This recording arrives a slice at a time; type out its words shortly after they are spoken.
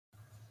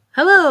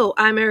Hello,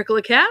 I'm Erica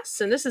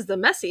Lacasse, and this is the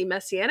Messy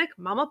Messianic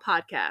Mama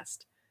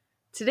Podcast.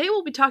 Today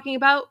we'll be talking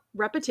about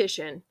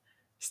repetition.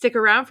 Stick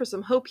around for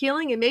some hope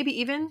healing and maybe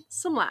even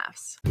some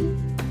laughs.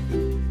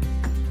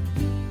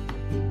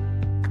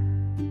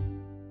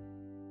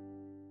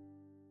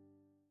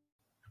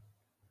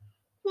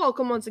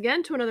 Welcome once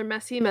again to another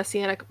Messy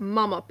Messianic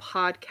Mama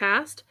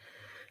Podcast.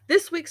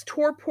 This week's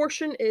Torah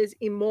portion is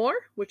Emor,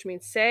 which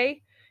means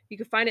say. You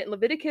can find it in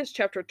Leviticus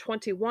chapter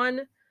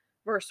 21,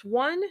 verse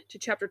 1 to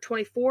chapter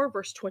 24,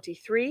 verse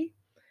 23.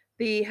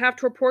 The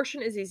Haftorah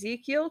portion is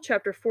Ezekiel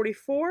chapter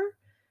 44,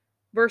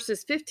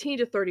 verses 15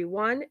 to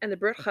 31, and the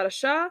Brit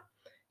Hadashah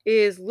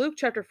is Luke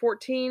chapter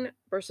 14,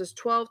 verses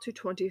 12 to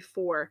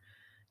 24.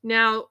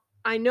 Now,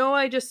 I know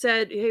I just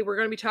said, hey, we're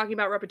going to be talking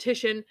about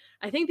repetition.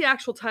 I think the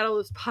actual title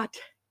of this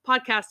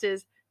podcast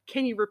is,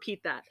 Can You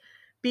Repeat That?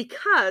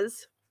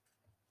 Because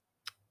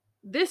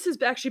this has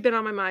actually been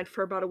on my mind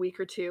for about a week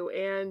or two,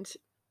 and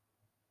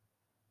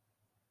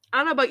I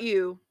don't know about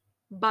you,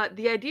 but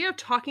the idea of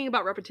talking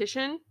about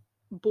repetition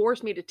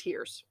bores me to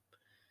tears.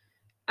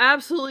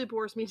 Absolutely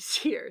bores me to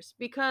tears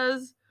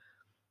because,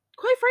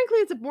 quite frankly,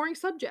 it's a boring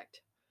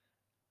subject.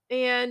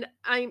 And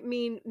I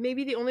mean,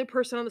 maybe the only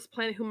person on this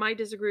planet who might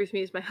disagree with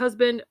me is my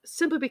husband,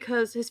 simply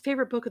because his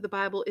favorite book of the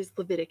Bible is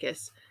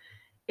Leviticus.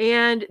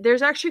 And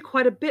there's actually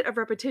quite a bit of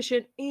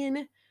repetition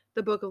in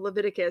the book of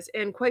Leviticus.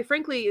 And quite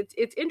frankly,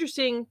 it's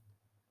interesting.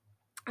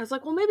 I was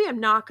like, well, maybe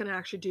I'm not going to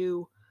actually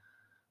do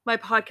my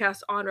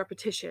podcast on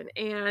repetition.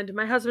 And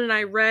my husband and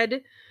I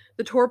read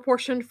the Torah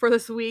portion for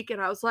this week,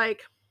 and I was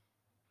like,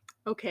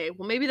 okay,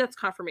 well, maybe that's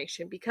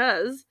confirmation,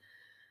 because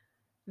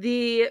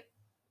the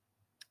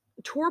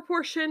Torah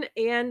portion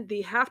and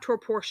the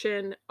Haftorah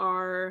portion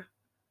are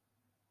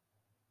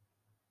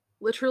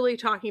literally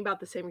talking about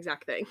the same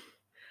exact thing.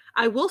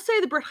 I will say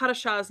the Brit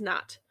Hadashah is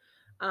not.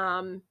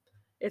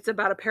 It's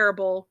about a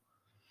parable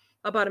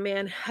about a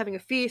man having a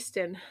feast,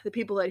 and the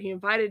people that he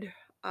invited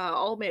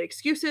all made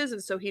excuses,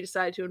 and so he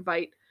decided to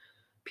invite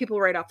people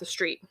right off the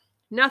street.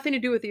 Nothing to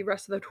do with the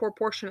rest of the Torah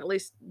portion, at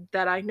least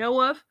that I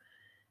know of.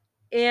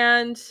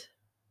 And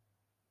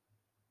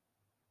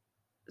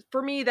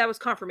for me, that was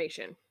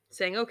confirmation,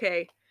 saying,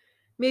 okay,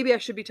 maybe I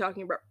should be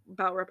talking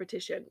about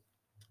repetition,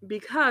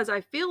 because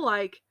I feel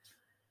like,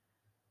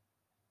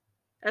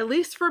 at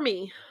least for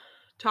me,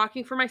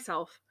 talking for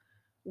myself,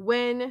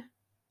 when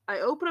I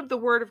open up the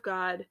Word of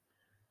God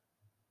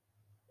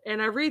and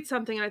I read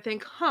something and I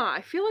think, I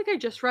feel like I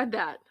just read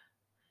that,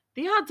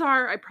 the odds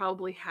are I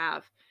probably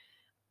have.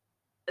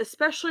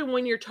 Especially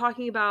when you're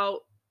talking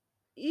about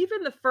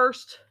even the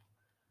first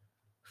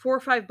 4 or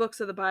 5 books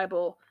of the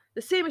Bible.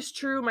 The same is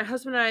true. My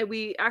husband and I,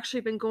 we actually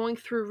have been going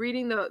through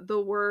reading the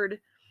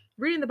Word,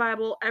 reading the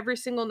Bible every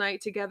single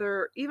night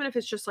together, even if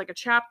it's just like a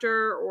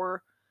chapter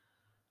or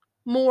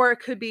more.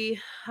 It could be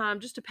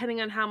just depending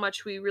on how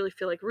much we really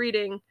feel like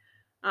reading,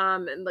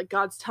 and like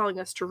God's telling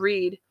us to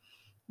read.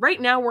 Right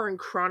now we're in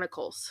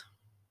Chronicles.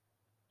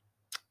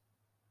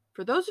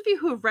 For those of you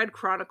who have read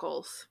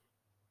Chronicles,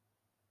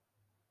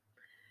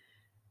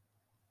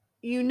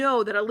 you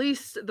know that at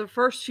least the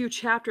first few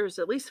chapters,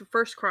 at least the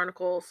first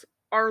Chronicles,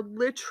 are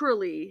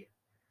literally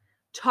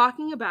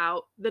talking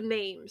about the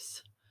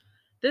names.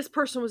 This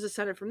person was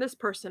descended from this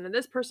person, and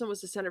this person was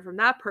descended from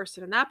that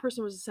person, and that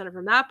person was descended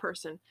from that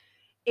person.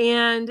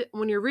 And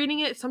when you're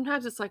reading it,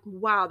 sometimes it's like,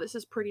 wow, this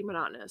is pretty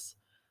monotonous.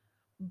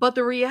 But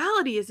the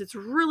reality is, it's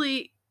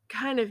really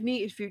kind of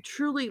neat if you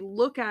truly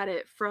look at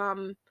it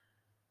from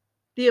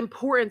the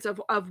importance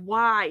of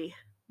why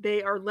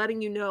they are letting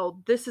you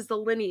know this is the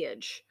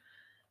lineage.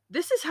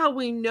 This is how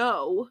we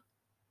know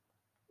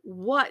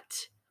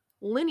what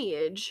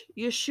lineage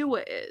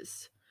Yeshua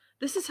is.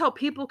 This is how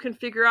people can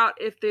figure out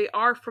if they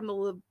are from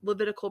the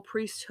Levitical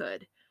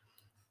priesthood.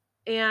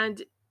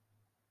 And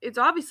it's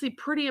obviously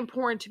pretty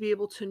important to be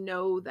able to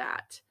know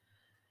that.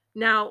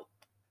 Now,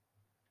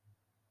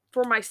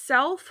 for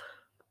myself,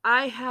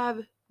 I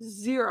have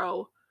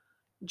 0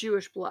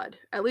 Jewish blood,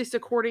 at least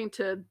according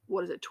to,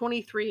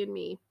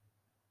 23andMe.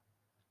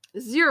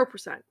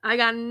 0%. I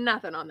got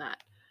nothing on that.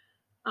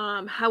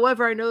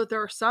 However, I know that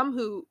there are some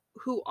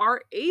who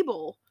are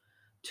able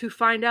to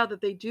find out that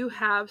they do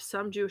have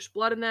some Jewish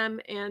blood in them,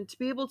 and to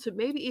be able to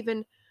maybe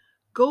even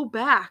go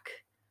back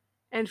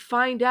and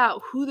find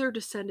out who they're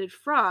descended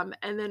from.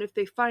 And then if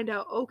they find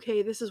out,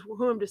 okay, this is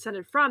who I'm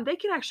descended from, they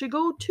can actually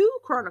go to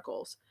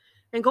Chronicles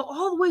and go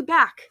all the way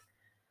back,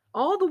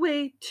 all the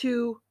way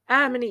to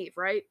Adam and Eve,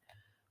 right?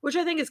 Which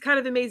I think is kind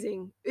of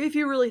amazing if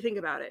you really think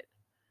about it.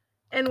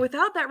 And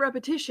without that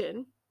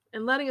repetition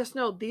and letting us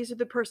know these are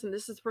the person,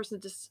 this is the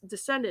person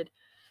descended,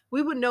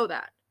 we wouldn't know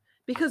that.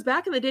 Because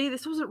back in the day,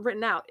 this wasn't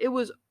written out. It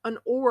was an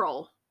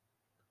oral.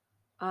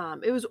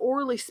 It was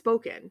orally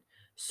spoken.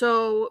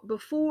 So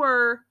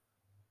before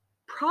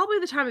probably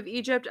the time of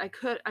Egypt, I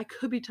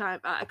could be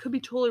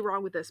totally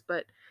wrong with this,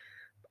 but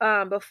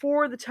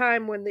before the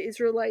time when the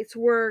Israelites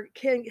were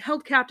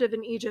held captive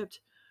in Egypt,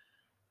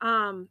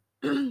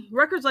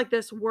 records like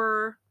this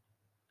were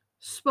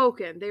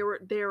spoken. They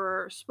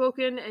were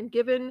spoken and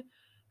given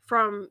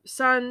from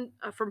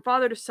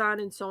father to son,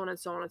 and so on and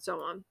so on and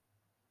so on.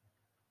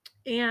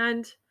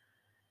 And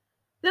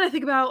then I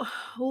think about,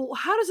 well,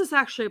 how does this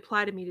actually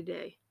apply to me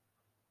today?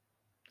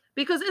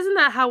 Because isn't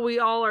that how we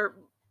all are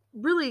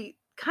really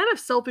kind of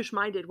selfish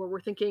minded, where we're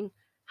thinking,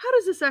 how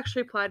does this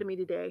actually apply to me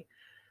today?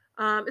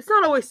 It's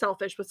not always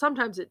selfish, but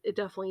sometimes it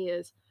definitely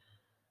is.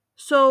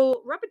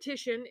 So,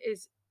 repetition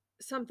is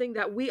something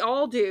that we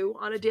all do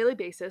on a daily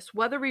basis,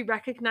 whether we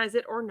recognize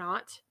it or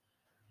not.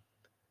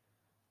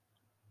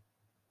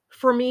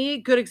 For me,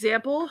 good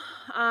example,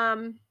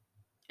 um,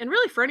 and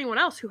really for anyone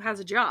else who has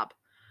a job,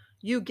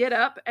 you get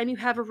up and you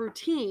have a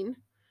routine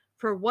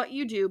for what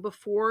you do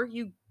before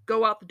you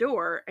go out the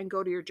door and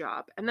go to your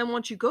job. And then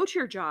once you go to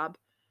your job,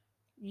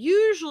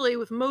 usually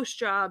with most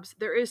jobs,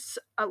 there is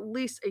at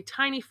least a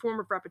tiny form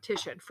of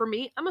repetition. For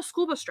me, I'm a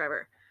school bus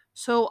driver.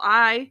 So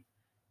I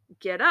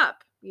get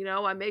up,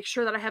 I make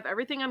sure that I have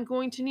everything I'm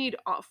going to need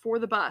for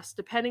the bus,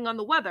 depending on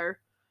the weather.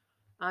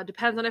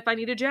 Depends on if I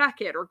need a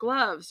jacket or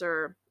gloves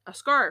or a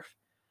scarf,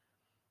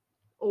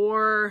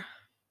 or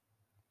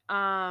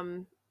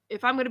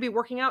if I'm going to be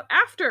working out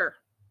after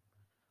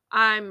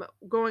I'm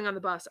going on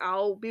the bus,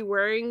 I'll be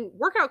wearing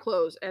workout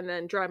clothes and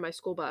then drive my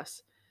school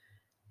bus.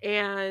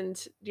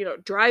 And,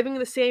 driving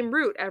the same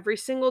route every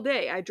single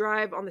day. I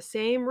drive on the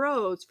same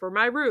roads for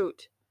my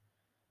route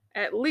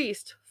at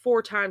least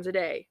 4 times a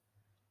day.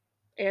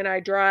 And I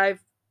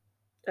drive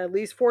at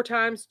least 4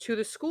 times to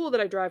the school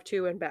that I drive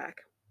to and back.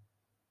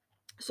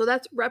 So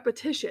that's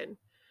repetition.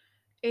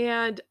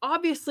 And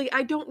obviously,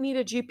 I don't need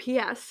a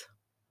GPS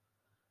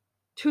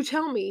to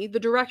tell me the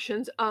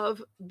directions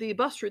of the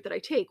bus route that I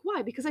take.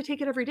 Why? Because I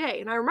take it every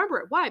day and I remember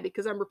it. Why?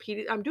 Because I'm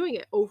doing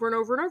it over and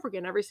over and over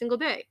again every single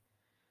day.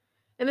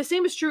 And the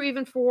same is true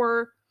even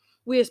for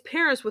we as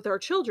parents with our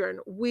children.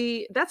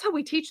 That's how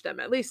we teach them.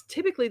 At least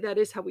typically that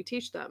is how we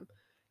teach them.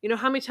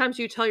 How many times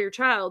do you tell your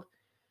child,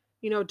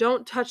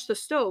 don't touch the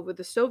stove. If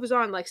the stove is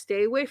on, like,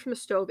 stay away from the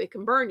stove, it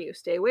can burn you.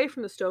 Stay away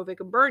from the stove, it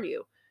can burn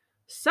you.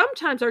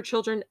 Sometimes our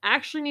children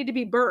actually need to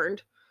be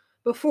burned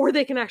before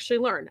they can actually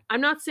learn.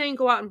 I'm not saying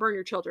go out and burn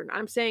your children.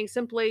 I'm saying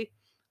simply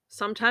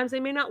sometimes they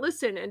may not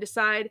listen and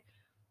decide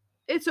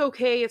it's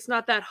okay, it's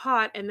not that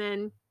hot, and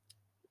then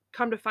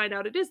come to find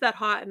out it is that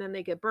hot, and then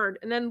they get burned.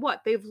 And then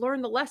what? They've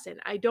learned the lesson.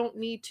 I don't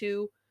need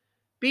to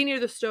be near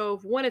the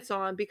stove when it's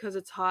on because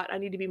it's hot. I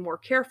need to be more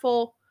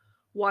careful,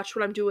 watch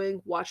what I'm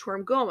doing, watch where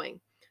I'm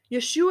going.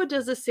 Yeshua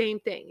does the same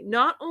thing,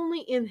 not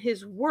only in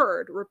his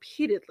word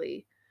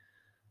repeatedly,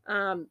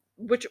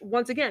 which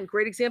once again,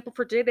 great example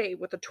for today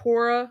with the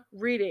Torah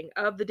reading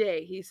of the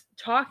day. He's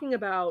talking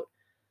about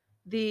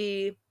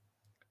the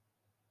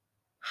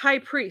high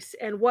priests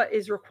and what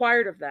is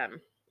required of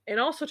them, and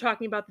also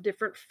talking about the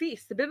different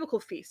feasts, the biblical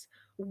feasts,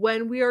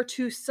 when we are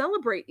to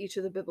celebrate each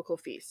of the biblical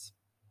feasts.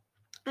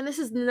 And this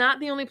is not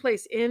the only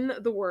place in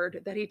the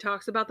word that he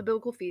talks about the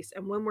biblical feasts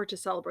and when we're to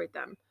celebrate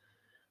them,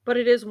 but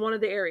it is one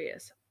of the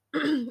areas.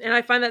 And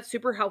I find that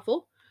super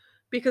helpful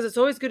because it's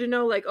always good to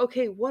know, like,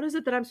 okay, what is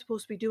it that I'm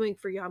supposed to be doing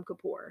for Yom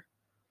Kippur?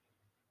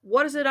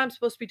 What is it I'm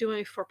supposed to be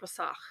doing for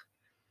Pesach?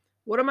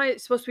 What am I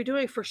supposed to be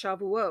doing for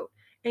Shavuot?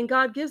 And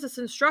God gives us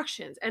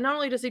instructions. And not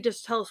only does he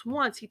just tell us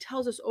once, he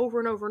tells us over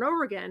and over and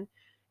over again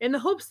in the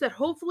hopes that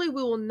hopefully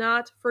we will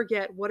not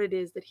forget what it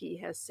is that he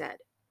has said.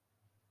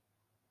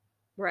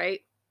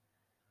 Right?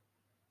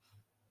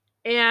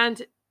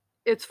 And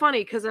it's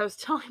funny because I was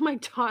telling my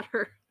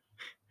daughter,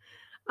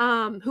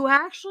 who I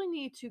actually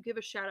need to give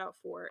a shout out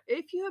for.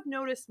 If you have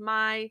noticed,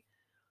 my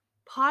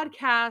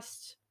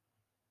podcast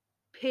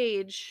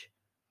page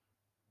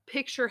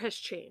picture has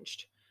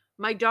changed.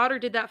 My daughter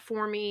did that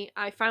for me.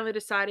 I finally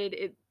decided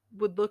it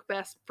would look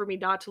best for me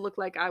not to look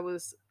like I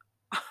was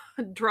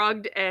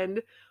drugged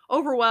and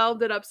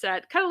overwhelmed and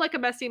upset, kind of like a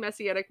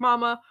messianic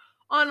mama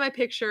on my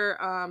picture.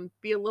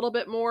 Be a little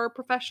bit more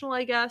professional,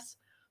 I guess.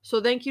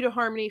 So thank you to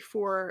Harmony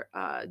for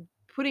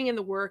putting in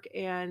the work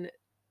and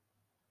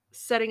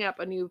setting up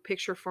a new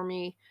picture for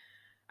me.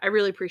 I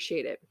really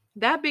appreciate it.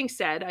 That being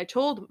said, I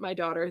told my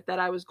daughter that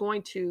I was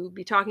going to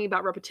be talking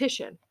about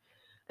repetition.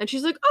 And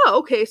she's like, oh,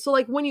 okay. So,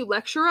 like, when you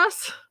lecture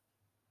us,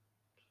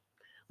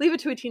 leave it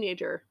to a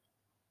teenager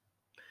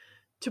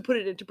to put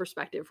it into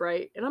perspective,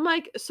 right? And I'm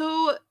like,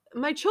 so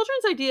my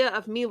children's idea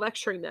of me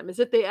lecturing them is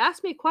that they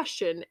ask me a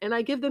question and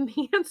I give them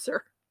the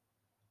answer.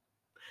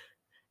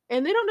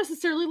 And they don't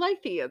necessarily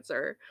like the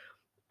answer.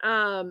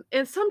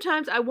 And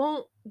sometimes I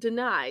won't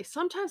deny.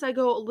 Sometimes I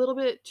go a little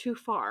bit too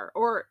far,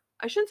 or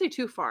I shouldn't say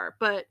too far,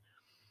 but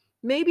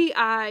maybe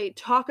I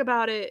talk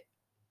about it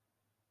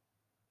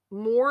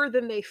more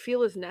than they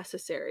feel is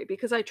necessary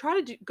because I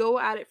try to go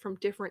at it from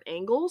different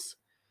angles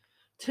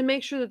to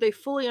make sure that they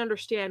fully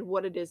understand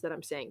what it is that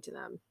I'm saying to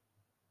them,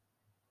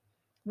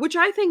 which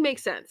I think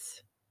makes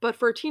sense. But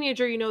for a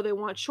teenager, they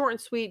want short and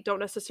sweet, don't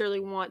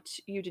necessarily want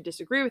you to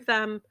disagree with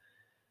them,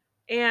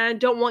 and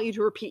don't want you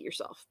to repeat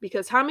yourself.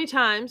 Because how many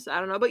times, I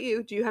don't know about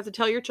you, do you have to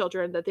tell your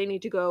children that they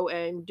need to go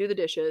and do the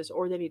dishes,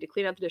 or they need to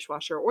clean out the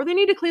dishwasher, or they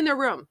need to clean their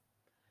room?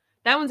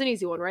 That one's an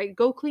easy one, right?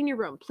 Go clean your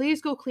room.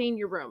 Please go clean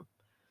your room.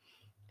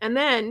 And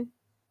then,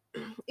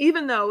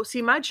 even though,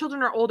 see, my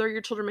children are older,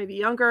 your children may be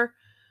younger.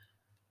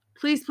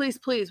 Please, please,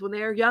 please, when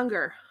they are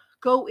younger,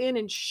 go in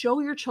and show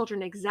your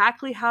children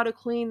exactly how to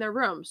clean their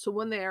room. So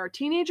when they are a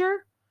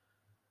teenager,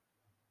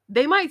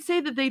 they might say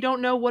that they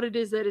don't know what it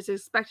is that is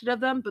expected of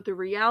them, but the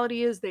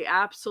reality is they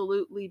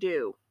absolutely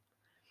do.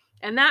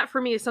 And that for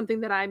me is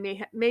something that I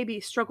maybe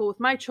struggle with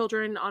my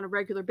children on a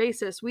regular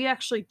basis. We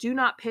actually do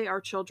not pay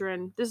our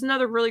children. This is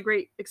another really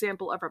great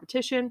example of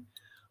repetition.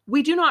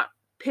 We do not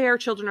pay our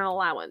children an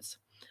allowance.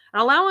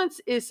 An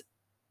allowance is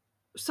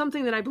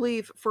something that I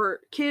believe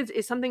for kids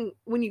is something,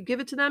 when you give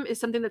it to them, is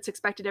something that's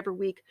expected every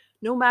week,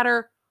 no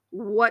matter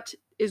what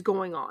is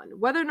going on,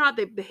 whether or not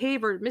they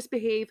behave or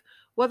misbehave,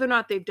 whether or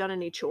not they've done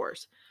any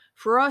chores.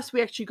 For us,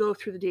 we actually go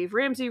through the Dave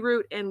Ramsey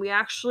route, and we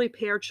actually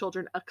pay our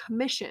children a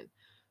commission.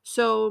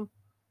 So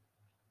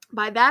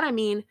by that, I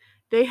mean,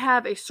 they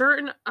have a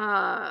certain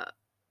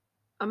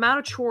amount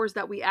of chores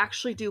that we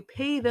actually do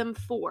pay them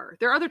for.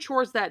 There are other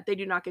chores that they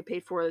do not get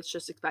paid for. That's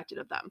just expected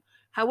of them.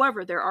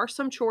 However, there are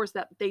some chores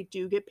that they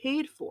do get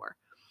paid for.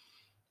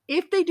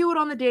 If they do it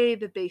on the day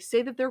that they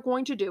say that they're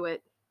going to do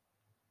it,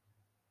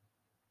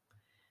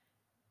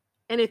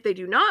 and if they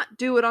do not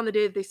do it on the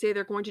day that they say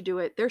they're going to do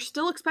it, they're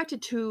still expected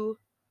to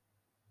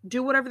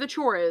do whatever the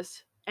chore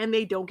is, and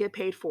they don't get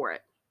paid for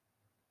it.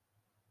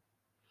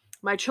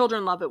 My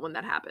children love it when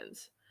that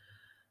happens.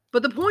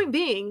 But the point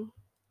being,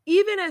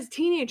 even as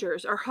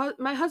teenagers,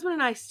 my husband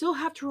and I still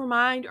have to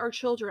remind our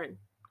children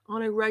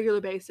on a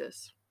regular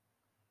basis,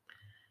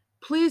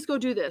 please go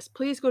do this,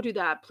 please go do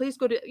that, please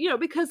go do,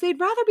 because they'd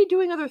rather be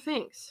doing other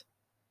things.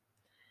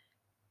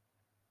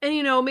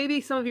 And,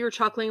 maybe some of you are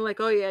chuckling like,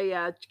 oh,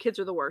 yeah, kids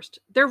are the worst.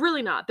 They're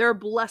really not. They're a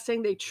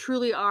blessing. They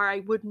truly are. I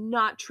would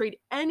not trade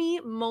any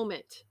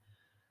moment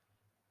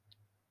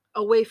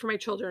away from my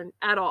children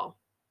at all.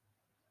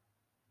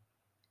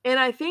 And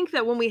I think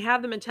that when we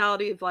have the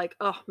mentality of like,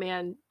 oh,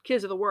 man,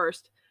 kids are the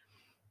worst,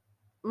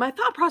 my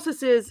thought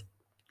process is,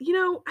 I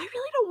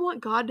really don't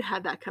want God to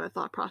have that kind of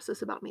thought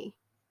process about me.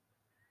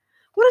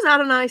 What does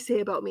Adonai say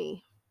about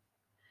me?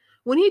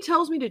 When he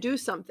tells me to do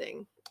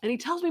something, and he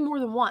tells me more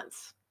than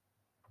once,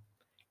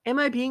 am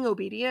I being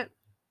obedient?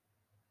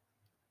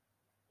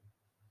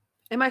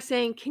 Am I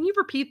saying, can you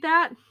repeat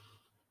that?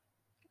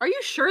 Are you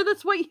sure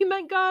that's what you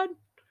meant, God?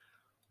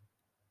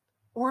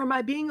 Or am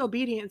I being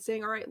obedient,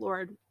 saying, all right,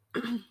 Lord,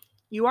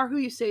 you are who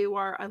you say you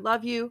are. I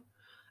love you.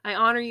 I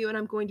honor you, and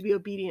I'm going to be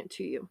obedient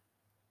to you.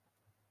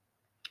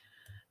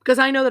 Because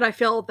I know that I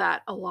fail at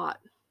that a lot.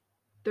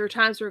 There are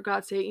times where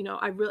God say,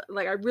 I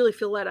really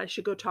feel that I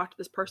should go talk to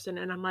this person.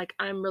 And I'm like,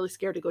 I'm really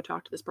scared to go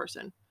talk to this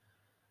person.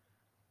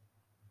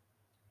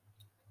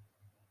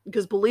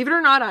 Because believe it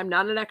or not, I'm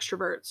not an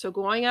extrovert. So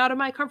going out of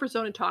my comfort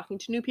zone and talking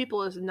to new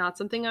people is not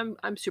something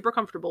I'm super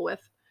comfortable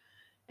with,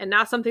 and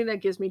not something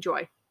that gives me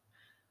joy.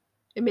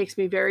 It makes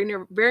me very,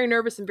 very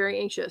nervous and very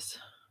anxious.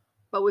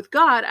 But with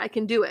God, I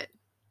can do it.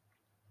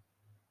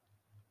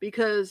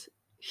 Because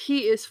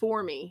he is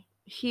for me.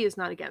 He is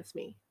not against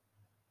me.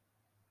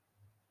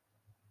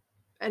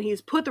 And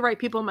he's put the right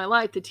people in my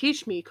life to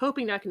teach me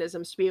coping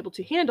mechanisms to be able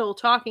to handle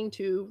talking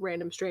to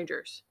random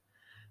strangers.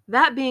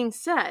 That being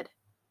said,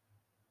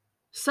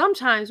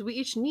 sometimes we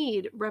each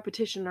need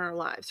repetition in our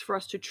lives for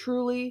us to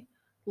truly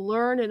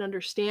learn and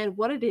understand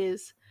what it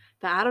is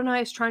that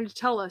Adonai is trying to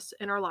tell us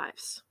in our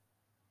lives.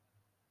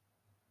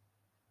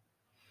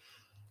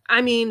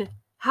 I mean,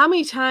 how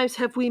many times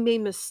have we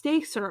made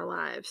mistakes in our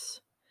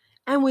lives,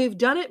 and we've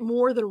done it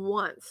more than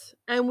once,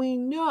 and we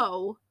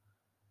know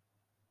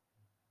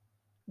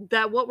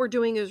that what we're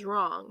doing is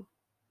wrong,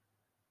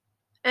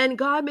 and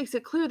God makes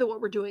it clear that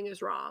what we're doing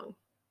is wrong.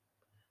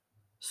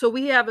 So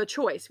we have a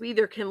choice. We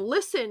either can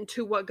listen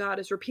to what God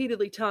is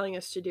repeatedly telling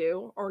us to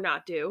do or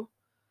not do,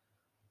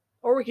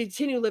 or we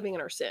continue living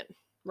in our sin,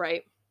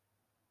 right?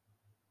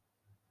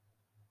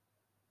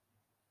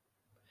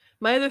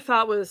 My other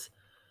thought was,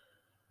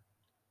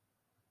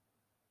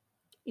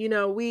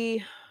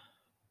 we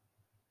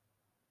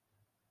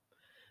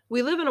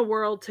live in a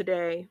world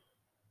today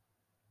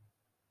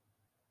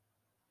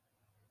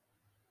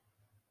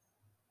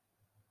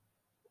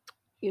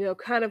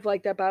kind of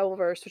like that Bible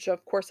verse, which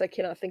of course I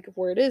cannot think of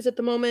where it is at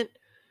the moment,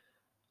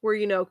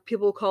 where,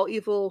 people call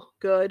evil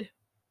good.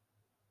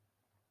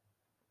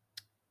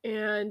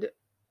 And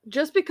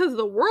just because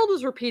the world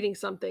is repeating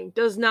something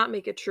does not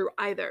make it true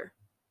either.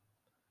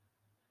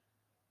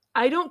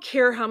 I don't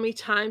care how many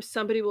times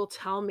somebody will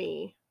tell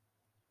me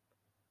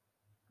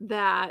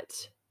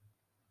that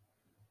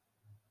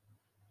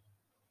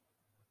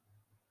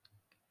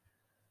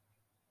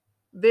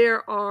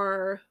there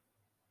are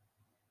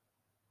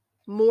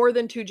more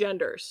than two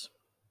genders.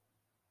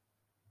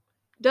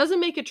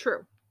 Doesn't make it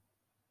true.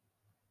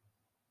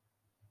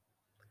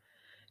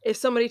 If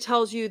somebody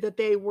tells you that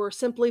they were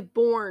simply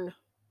born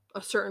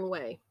a certain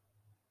way,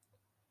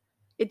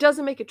 it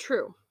doesn't make it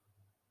true.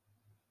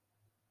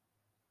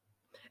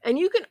 And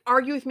you can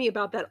argue with me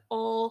about that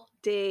all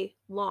day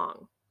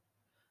long.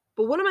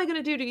 But what am I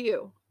going to do to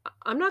you?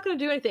 I'm not going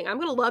to do anything. I'm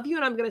going to love you,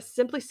 and I'm going to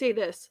simply say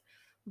this.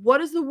 What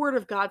does the word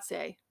of God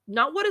say?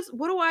 Not what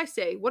do I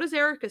say? What does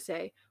Erica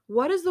say?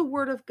 What does the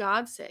word of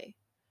God say?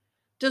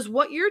 Does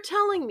what you're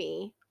telling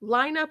me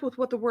line up with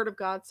what the word of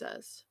God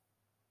says?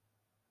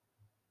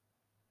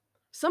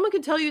 Someone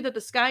can tell you that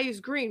the sky is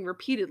green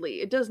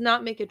repeatedly. It does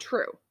not make it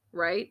true,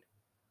 right?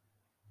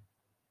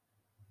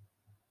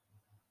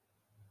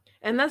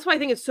 And that's why I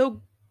think it's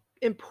so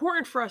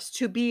important for us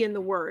to be in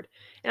the word.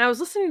 And I was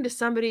listening to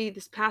somebody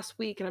this past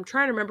week and I'm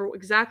trying to remember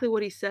exactly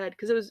what he said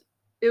because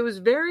it was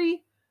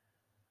very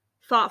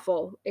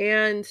thoughtful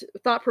and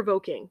thought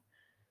provoking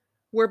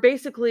where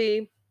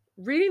basically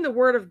reading the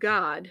word of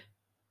God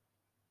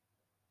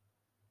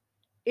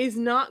is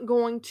not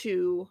going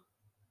to,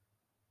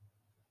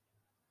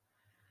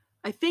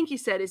 I think he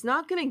said, is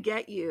not going to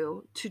get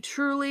you to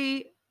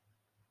truly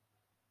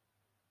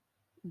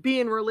be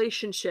in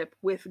relationship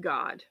with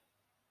God.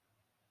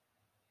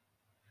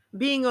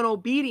 Being in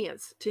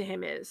obedience to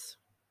him is.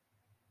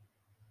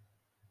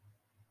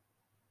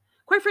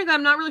 Quite frankly,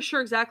 I'm not really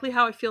sure exactly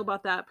how I feel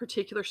about that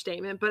particular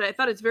statement, but I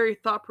thought it's very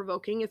thought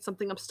provoking. It's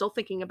something I'm still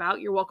thinking about.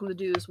 You're welcome to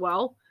do as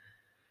well.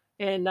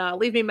 And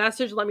leave me a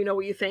message. Let me know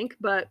what you think.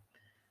 But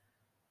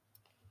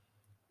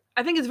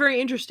I think it's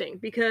very interesting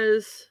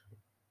because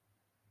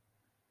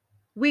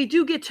we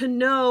do get to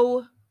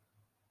know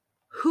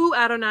who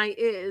Adonai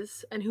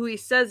is and who he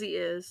says he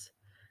is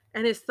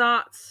and his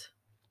thoughts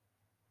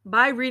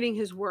by reading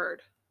his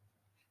word.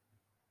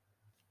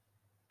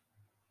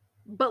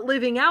 But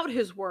living out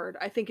his word,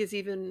 I think, is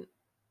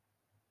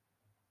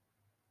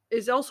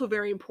also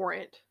very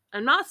important.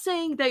 I'm not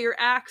saying that your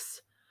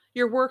acts,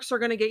 your works are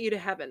going to get you to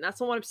heaven. That's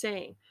not what I'm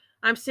saying.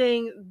 I'm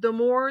saying the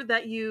more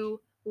that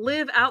you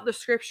live out the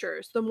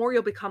scriptures, the more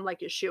you'll become like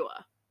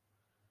Yeshua.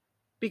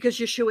 Because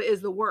Yeshua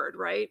is the word,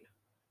 right?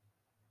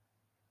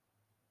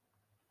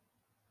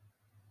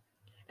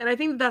 And I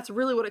think that's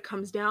really what it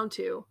comes down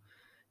to.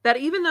 That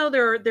even though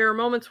there are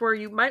moments where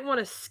you might want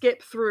to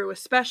skip through,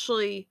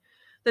 especially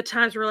the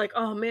times where like,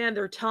 oh man,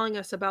 they're telling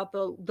us about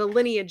the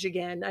lineage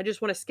again. I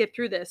just want to skip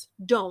through this.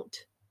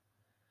 Don't.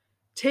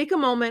 Take a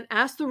moment,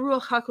 ask the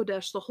Ruach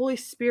HaKodesh, the Holy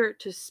Spirit,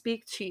 to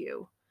speak to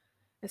you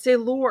and say,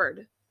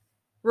 Lord,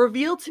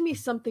 reveal to me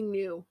something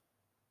new.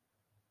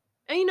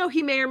 And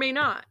he may or may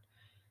not.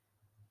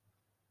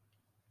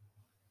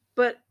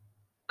 But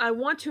I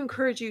want to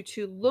encourage you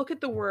to look at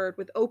the word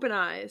with open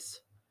eyes.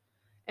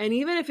 And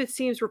even if it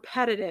seems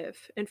repetitive,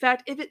 in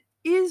fact, if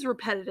is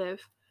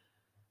repetitive,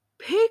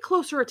 pay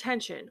closer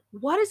attention.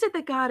 What is it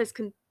that God is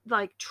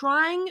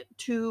trying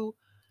to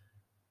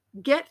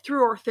get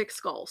through our thick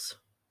skulls?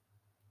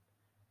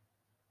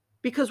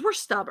 Because we're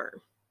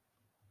stubborn.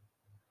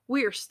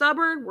 We are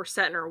stubborn. We're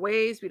set in our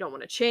ways. We don't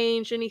want to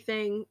change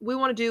anything. We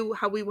want to do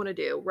how we want to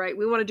do, right?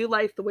 We want to do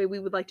life the way we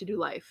would like to do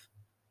life.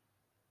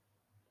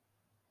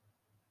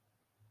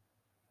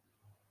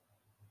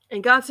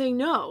 And God's saying,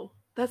 no,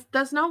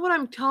 that's not what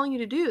I'm telling you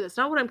to do. That's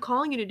not what I'm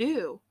calling you to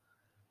do.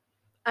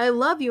 I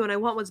love you and I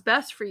want what's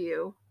best for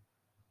you.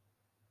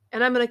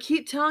 And I'm going to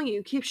keep telling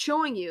you, keep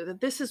showing you that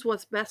this is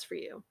what's best for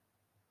you.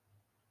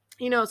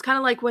 It's kind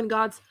of like when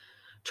God's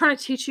trying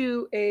to teach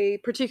you a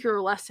particular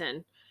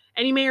lesson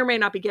and you may or may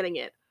not be getting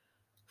it.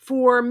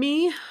 For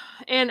me,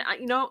 and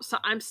so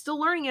I'm still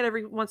learning it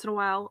every once in a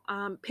while,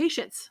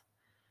 patience.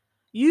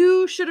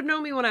 You should have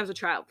known me when I was a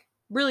child.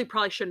 Really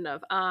probably shouldn't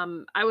have.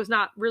 I was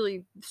not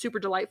really super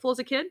delightful as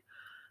a kid,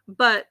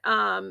 but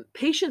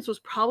patience was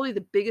probably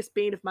the biggest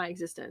bane of my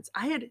existence.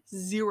 I had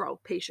zero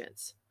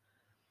patience.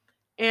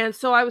 And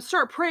so I would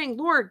start praying,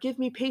 Lord, give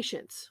me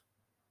patience.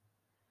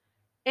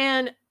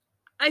 And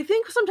I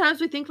think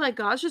sometimes we think like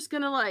God's just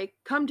going to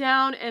come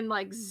down and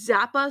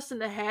zap us in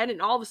the head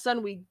and all of a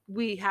sudden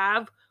we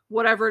have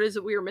whatever it is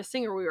that we were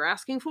missing or we were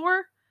asking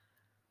for.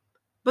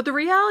 But the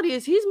reality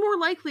is he's more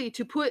likely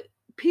to put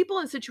people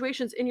in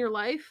situations in your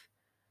life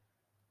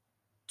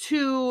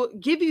to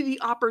give you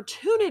the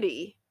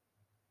opportunity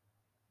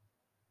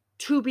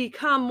to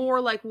become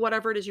more like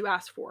whatever it is you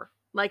ask for.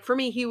 Like for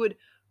me, he would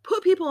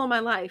put people in my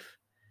life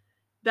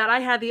that I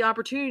had the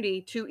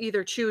opportunity to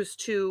either choose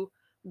to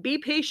be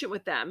patient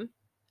with them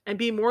and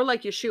be more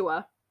like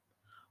Yeshua,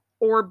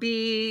 or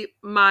be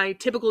my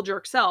typical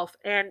jerk self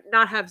and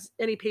not have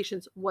any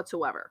patience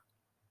whatsoever.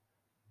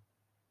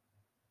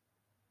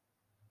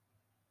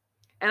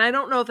 And I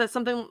don't know if that's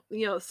something,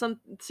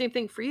 same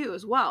thing for you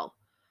as well.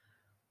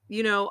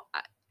 The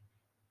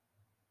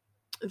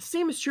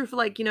same is true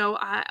for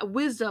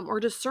wisdom or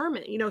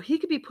discernment. He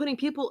could be putting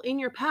people in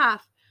your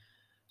path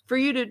for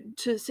you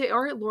to say,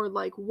 all right, Lord,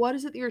 what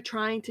is it that you're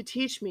trying to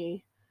teach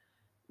me?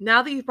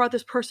 Now that you've brought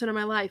this person in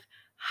my life,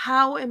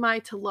 how am I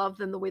to love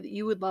them the way that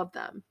you would love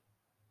them?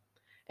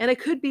 And it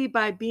could be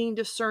by being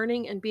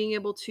discerning and being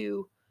able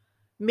to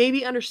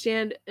maybe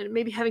understand and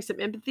maybe having some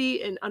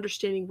empathy and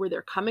understanding where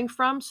they're coming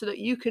from so that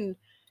you can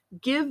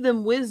give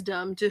them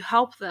wisdom to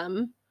help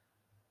them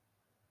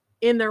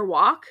in their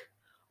walk.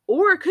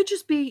 Or it could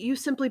just be you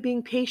simply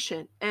being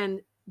patient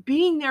and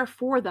being there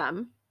for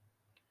them,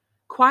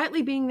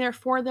 quietly being there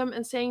for them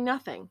and saying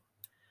nothing,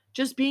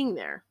 just being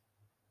there.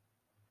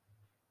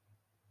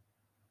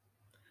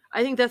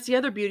 I think that's the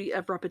other beauty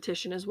of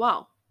repetition as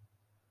well.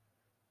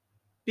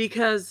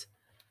 Because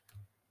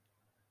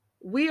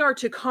we are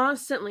to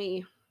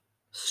constantly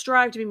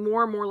strive to be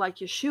more and more like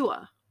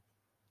Yeshua.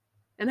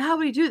 And how do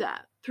we do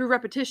that? Through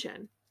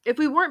repetition. If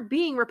we weren't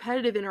being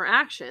repetitive in our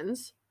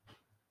actions,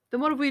 then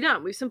what have we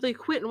done? We simply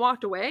quit and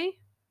walked away?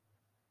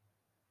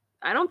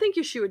 I don't think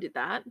Yeshua did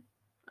that.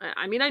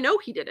 I mean, I know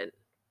he didn't.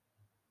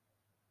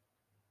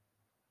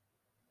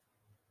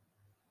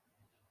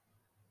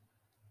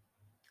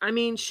 I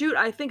mean, shoot,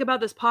 I think about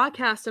this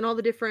podcast and all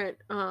the different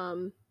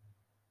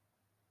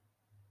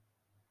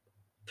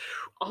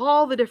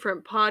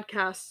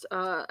podcast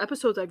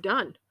episodes I've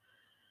done.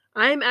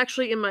 I'm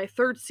actually in my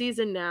 3rd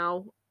season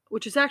now,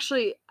 which is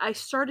actually, I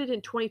started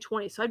in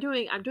 2020. So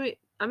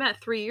I'm at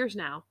 3 years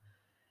now.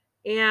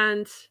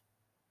 And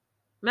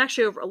I'm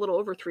actually a little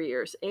over 3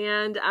 years.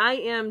 And I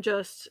am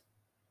just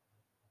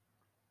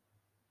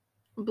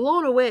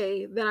blown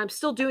away that I'm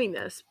still doing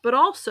this. But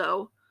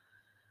also,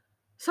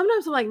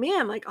 sometimes I'm like,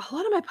 man, like a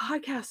lot of my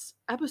podcast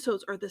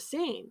episodes are the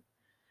same.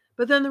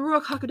 But then the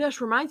Ruach HaKodesh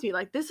reminds me,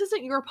 like, this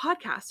isn't your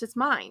podcast, it's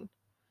mine.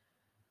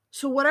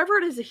 So whatever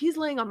it is that he's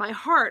laying on my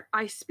heart,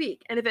 I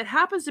speak. And if it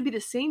happens to be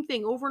the same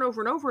thing over and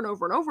over and over and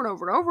over and over and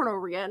over and over and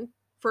over again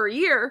for a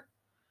year,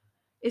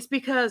 it's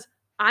because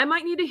I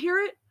might need to hear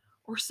it,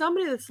 or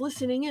somebody that's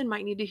listening in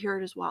might need to hear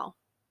it as well.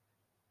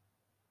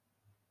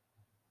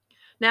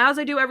 Now, as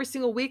I do every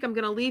single week, I'm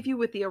going to leave you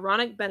with the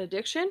Aaronic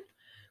benediction,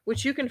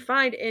 which you can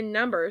find in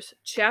Numbers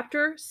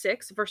chapter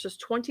 6, verses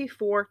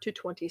 24 to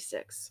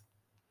 26.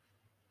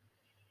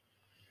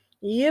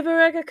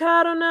 Yivareka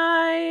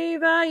Adonai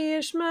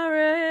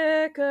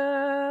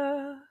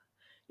vayishmareka,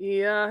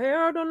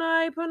 Yaher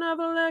Adonai panav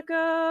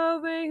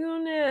aleka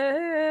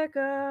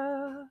vehuneka,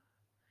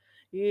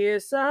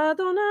 Yisa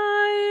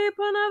Adonai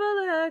panav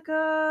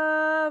aleka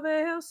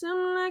vehosim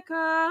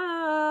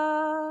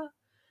leka,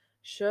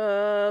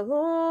 Shalom.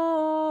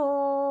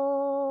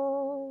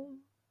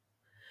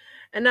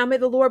 And now may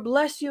the Lord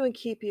bless you and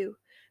keep you.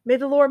 May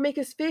the Lord make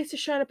his face to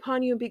shine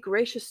upon you and be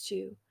gracious to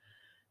you.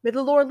 May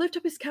the Lord lift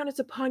up his countenance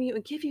upon you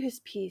and give you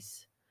his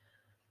peace.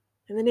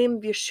 In the name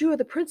of Yeshua,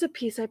 the Prince of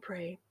Peace, I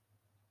pray.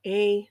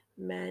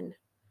 Amen.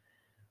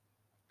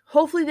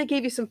 Hopefully they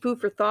gave you some food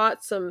for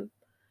thought, some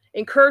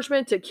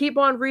encouragement to keep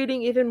on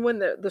reading even when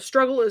the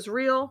struggle is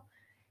real.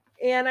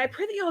 And I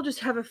pray that y'all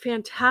just have a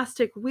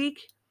fantastic week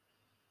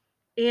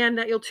and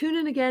that you'll tune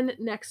in again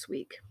next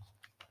week.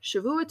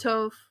 Shavua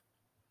Tov.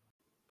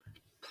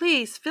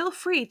 Please feel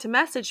free to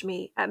message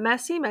me at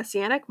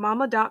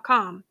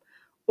messymessianicmama.com.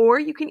 Or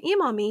you can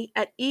email me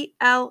at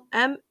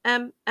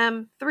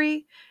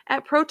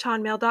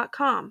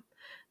elmmm3@protonmail.com.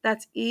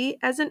 That's E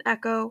as in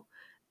Echo,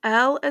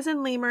 L as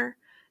in Lemur,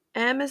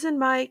 M as in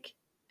Mike,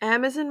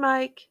 M as in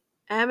Mike,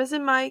 M as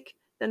in Mike,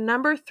 the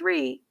number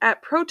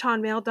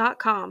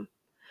 3@protonmail.com.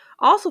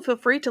 Also feel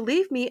free to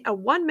leave me a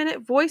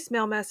 1-minute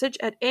voicemail message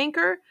at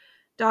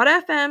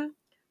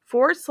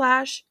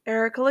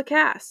anchor.fm/Erica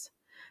Lacasse.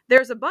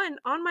 There's a button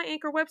on my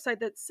Anchor website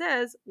that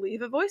says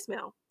leave a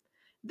voicemail.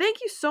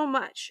 Thank you so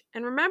much,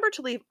 and remember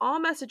to leave all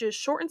messages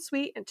short and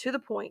sweet and to the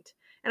point,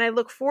 and I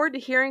look forward to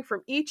hearing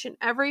from each and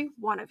every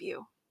one of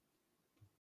you.